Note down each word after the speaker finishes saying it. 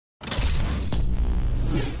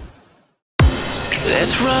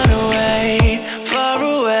Let's run away, far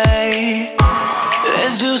away.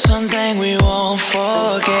 Let's do something we won't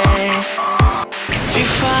forget. If you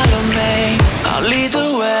follow me, I'll lead the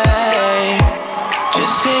way.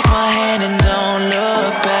 Just take my hand and don't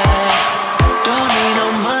look back. Don't need no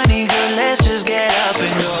money, girl, let's just get up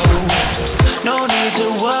and go. No need to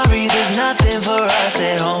worry, there's nothing for us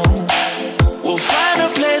at home. We'll find a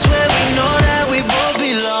place where we know that we both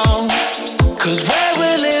belong. 'Cause where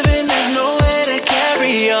we're living, there's nowhere to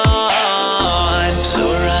carry on. So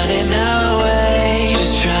running away,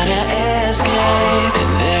 just trying to escape,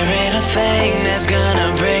 and there ain't a thing that's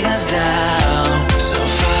gonna bring us down. So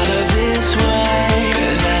follow this way,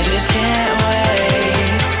 'cause I just can't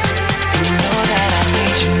wait. And you know that I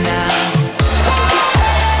need you now.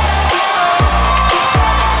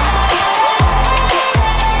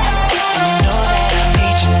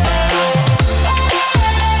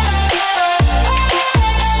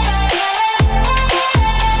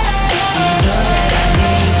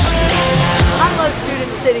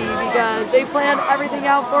 City because they planned everything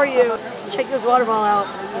out for you. Check this waterfall out.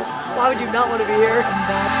 Why would you not want to be here?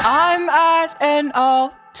 I'm at an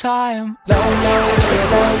all-time low, low,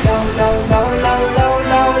 low, low, low, low, low, low,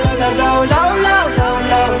 low, low, low, low.